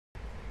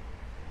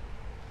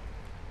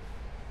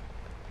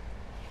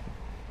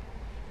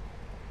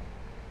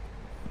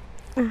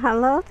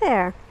Hello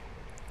there.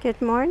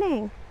 Good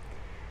morning.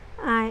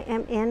 I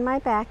am in my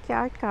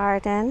backyard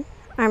garden.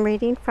 I'm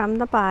reading from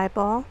the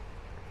Bible.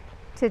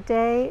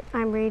 Today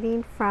I'm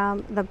reading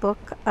from the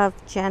book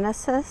of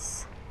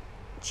Genesis,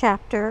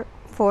 chapter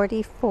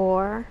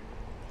 44.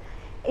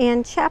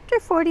 In chapter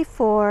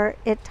 44,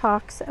 it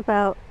talks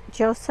about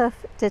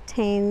Joseph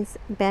detains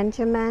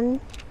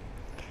Benjamin,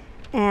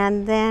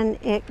 and then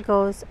it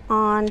goes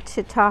on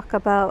to talk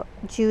about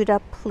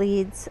Judah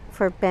pleads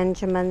for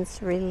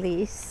Benjamin's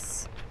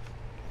release.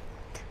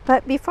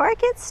 But before I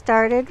get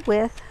started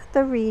with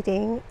the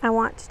reading, I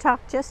want to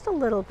talk just a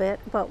little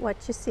bit about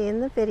what you see in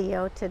the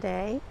video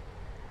today.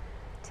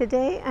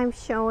 Today I'm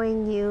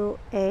showing you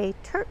a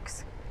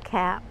Turk's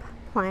cap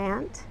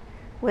plant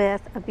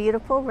with a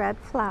beautiful red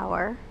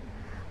flower.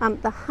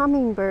 The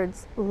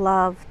hummingbirds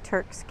love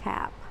Turk's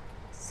cap,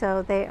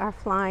 so they are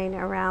flying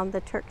around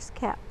the Turk's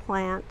cap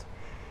plant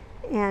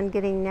and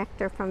getting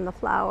nectar from the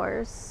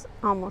flowers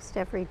almost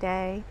every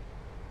day.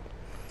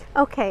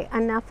 Okay,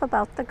 enough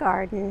about the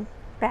garden.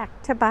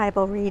 Back to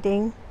Bible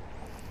reading.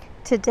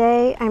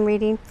 Today I'm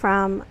reading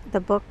from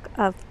the book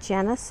of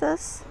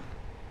Genesis,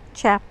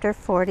 chapter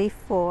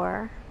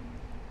 44.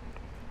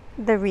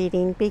 The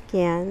reading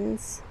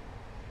begins.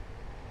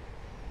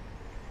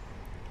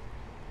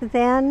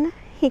 Then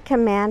he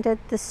commanded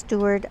the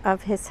steward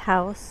of his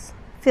house,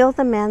 "Fill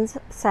the men's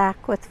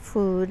sacks with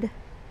food,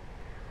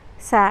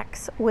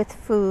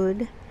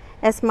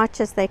 as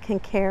much as they can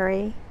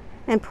carry,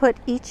 and put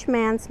each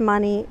man's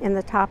money in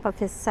the top of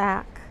his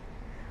sack.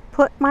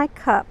 Put my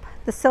cup,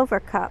 the silver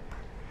cup,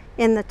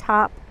 in the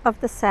top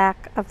of the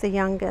sack of the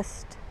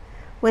youngest,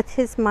 with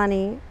his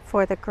money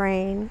for the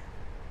grain."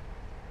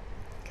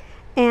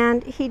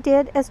 And he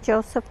did as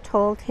Joseph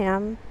told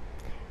him.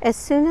 As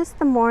soon as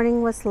the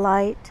morning was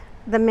light,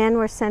 the men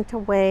were sent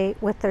away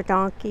with their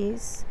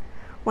donkeys.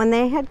 When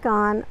they had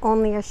gone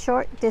only a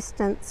short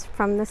distance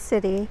from the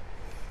city,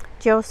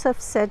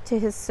 Joseph said to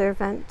his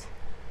servant,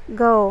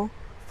 "Go,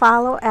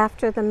 follow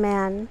after the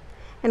men,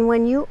 and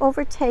when you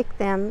overtake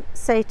them,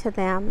 say to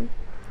them,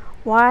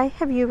 'Why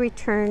have you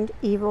returned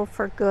evil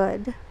for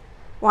good?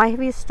 Why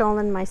have you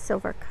stolen my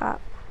silver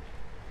cup?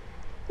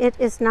 It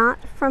is not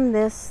from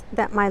this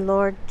that my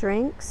Lord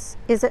drinks.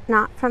 Is it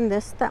not from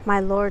this that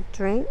my Lord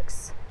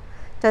drinks?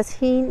 Does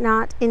he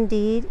not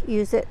indeed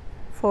use it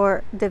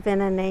for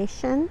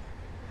divination?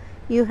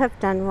 You have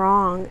done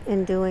wrong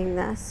in doing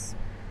this.'"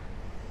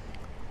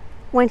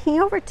 When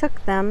he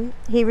overtook them,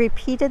 he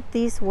repeated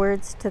these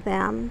words to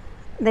them.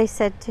 They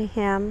said to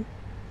him,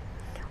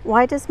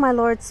 "Why does my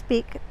Lord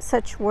speak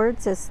such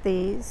words as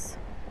these?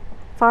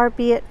 Far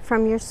be it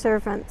from your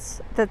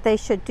servants that they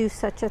should do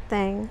such a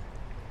thing.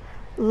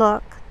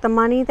 Look, the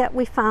money that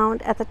we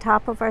found at the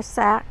top of our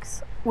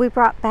sacks we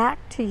brought back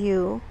to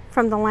you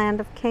from the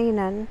land of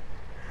Canaan.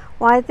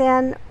 Why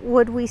then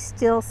would we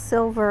steal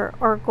silver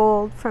or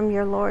gold from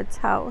your Lord's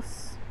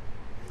house?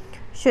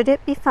 Should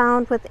it be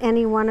found with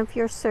any one of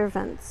your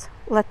servants,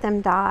 let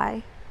them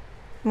die.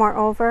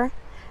 Moreover,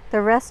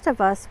 the rest of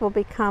us will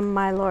become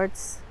my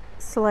Lord's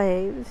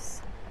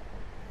slaves."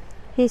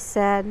 He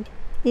said,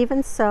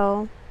 "Even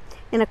so,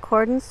 in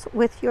accordance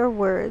with your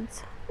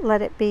words,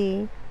 let it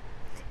be.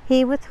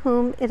 He with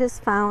whom it is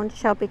found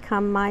shall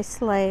become my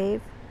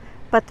slave,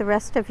 but the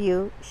rest of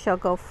you shall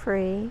go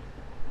free."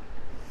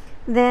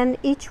 Then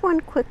each one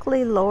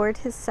quickly lowered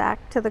his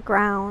sack to the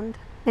ground,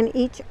 and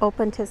each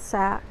opened his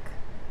sack.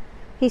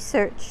 He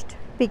searched,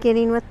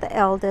 beginning with the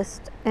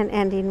eldest and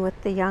ending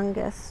with the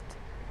youngest.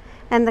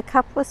 And the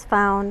cup was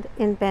found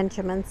in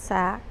Benjamin's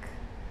sack.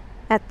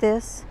 At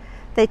this,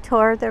 they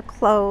tore their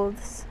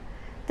clothes.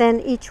 Then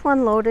each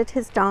one loaded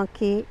his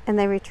donkey, and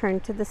they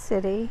returned to the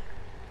city.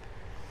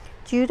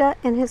 Judah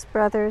and his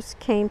brothers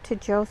came to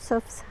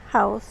Joseph's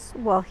house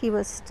while he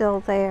was still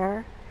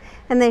there,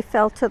 and they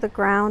fell to the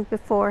ground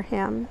before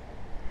him.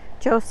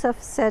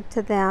 Joseph said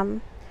to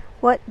them,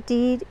 "What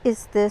deed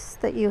is this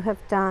that you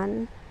have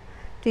done?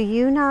 Do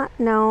you not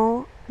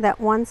know that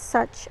one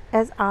such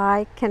as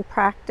I can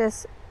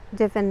practice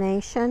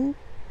divination?"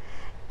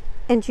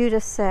 And Judah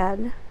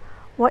said,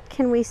 "What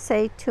can we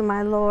say to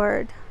my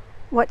Lord?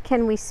 What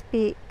can we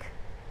speak?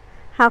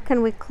 How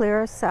can we clear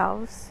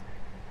ourselves?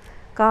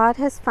 God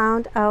has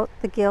found out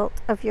the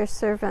guilt of your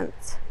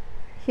servants.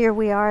 Here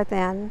we are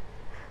then,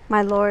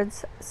 my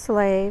Lord's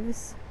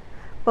slaves,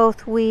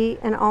 both we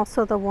and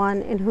also the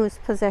one in whose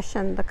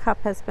possession the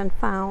cup has been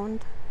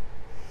found."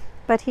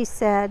 But he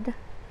said,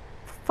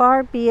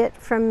 "Far be it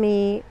from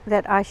me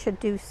that I should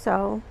do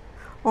so.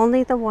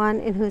 Only the one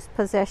in whose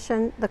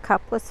possession the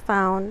cup was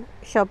found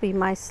shall be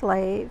my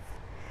slave.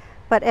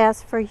 But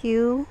as for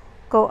you,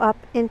 go up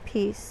in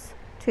peace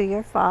to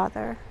your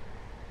father."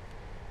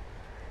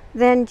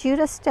 Then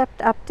Judah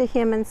stepped up to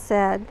him and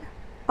said,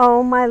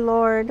 "O my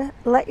Lord,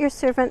 let your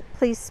servant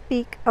please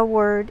speak a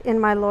word in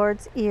my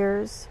Lord's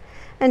ears,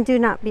 and do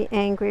not be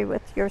angry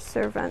with your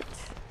servant.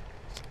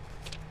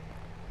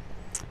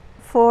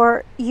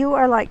 For you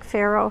are like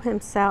Pharaoh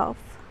himself.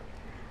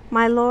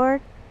 My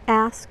Lord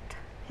asked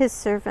his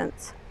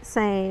servants,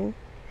 saying,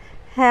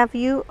 'Have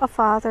you a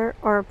father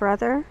or a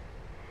brother?'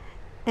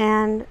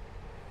 And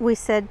we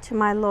said to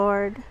my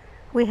Lord,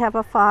 we have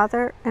a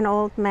father, an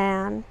old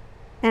man,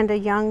 and a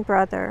young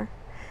brother,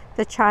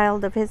 the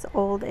child of his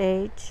old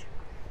age.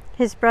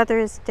 His brother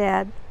is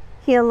dead.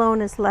 He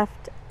alone is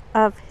left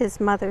of his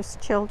mother's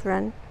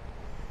children,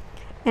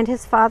 and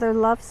his father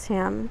loves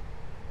him.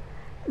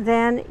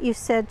 Then you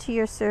said to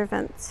your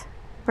servants,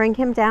 bring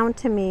him down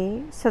to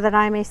me, so that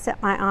I may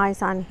set my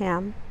eyes on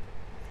him.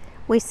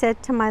 We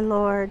said to my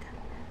Lord,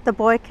 the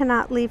boy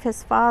cannot leave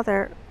his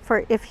father,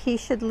 for if he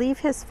should leave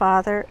his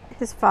father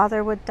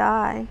would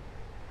die.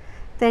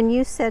 Then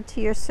you said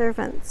to your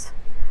servants,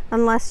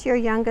 unless your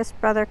youngest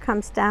brother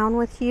comes down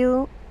with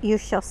you, you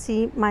shall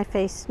see my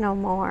face no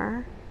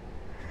more.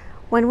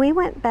 When we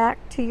went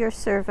back to your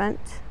servant,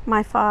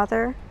 my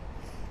father,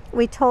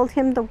 we told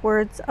him the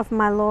words of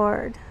my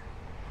Lord.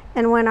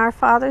 And when our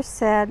father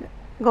said,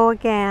 go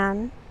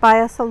again,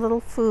 buy us a little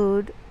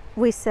food,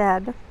 we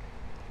said,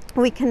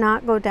 we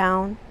cannot go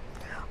down.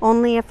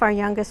 Only if our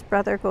youngest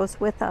brother goes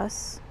with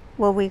us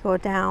will we go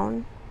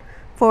down,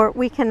 for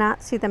we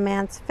cannot see the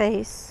man's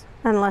face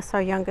unless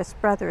our youngest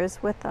brother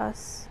is with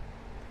us.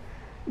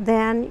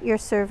 Then your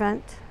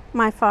servant,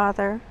 my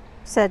father,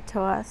 said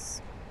to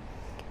us,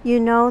 you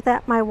know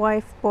that my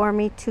wife bore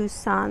me 2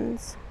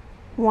 sons.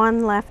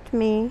 One left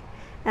me,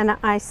 and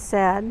I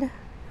said,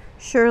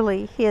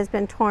 surely he has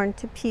been torn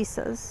to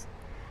pieces,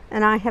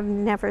 and I have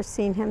never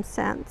seen him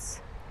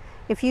since.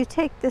 If you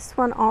take this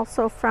one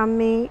also from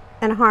me,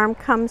 and harm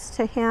comes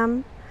to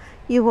him,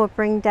 you will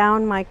bring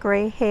down my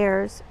gray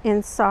hairs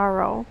in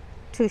sorrow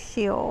to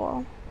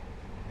Sheol.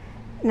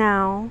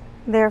 Now,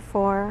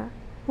 therefore,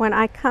 when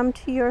I come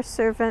to your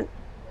servant,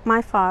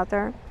 my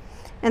father,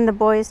 and the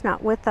boy is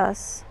not with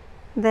us,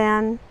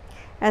 then,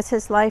 as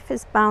his life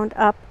is bound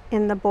up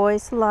in the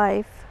boy's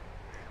life,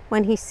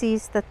 when he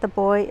sees that the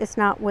boy is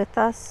not with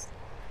us,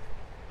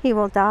 he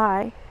will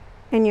die,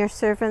 and your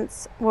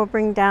servants will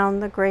bring down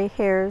the gray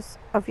hairs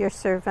of your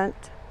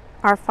servant,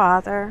 our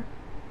father,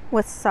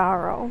 with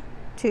sorrow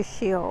to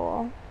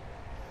Sheol.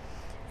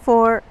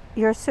 For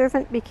your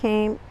servant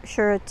became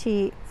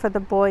surety for the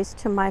boys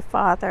to my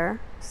father,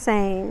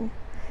 saying,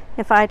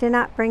 if I do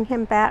not bring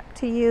him back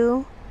to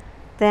you,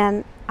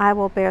 then I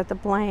will bear the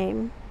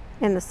blame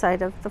in the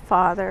sight of the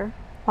father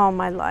all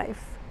my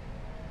life.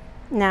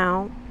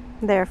 Now,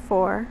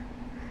 therefore,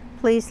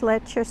 please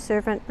let your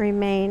servant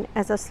remain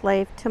as a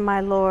slave to my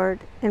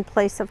Lord in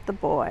place of the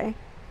boy,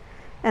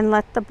 and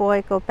let the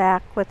boy go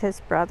back with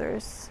his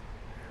brothers.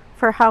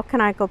 For how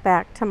can I go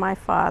back to my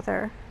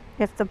father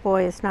if the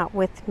boy is not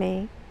with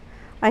me?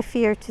 I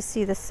fear to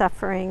see the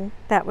suffering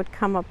that would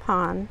come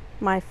upon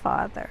my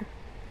father.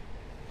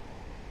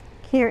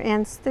 Here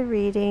ends the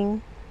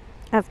reading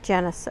of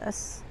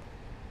Genesis,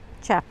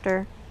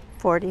 chapter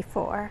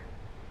 44.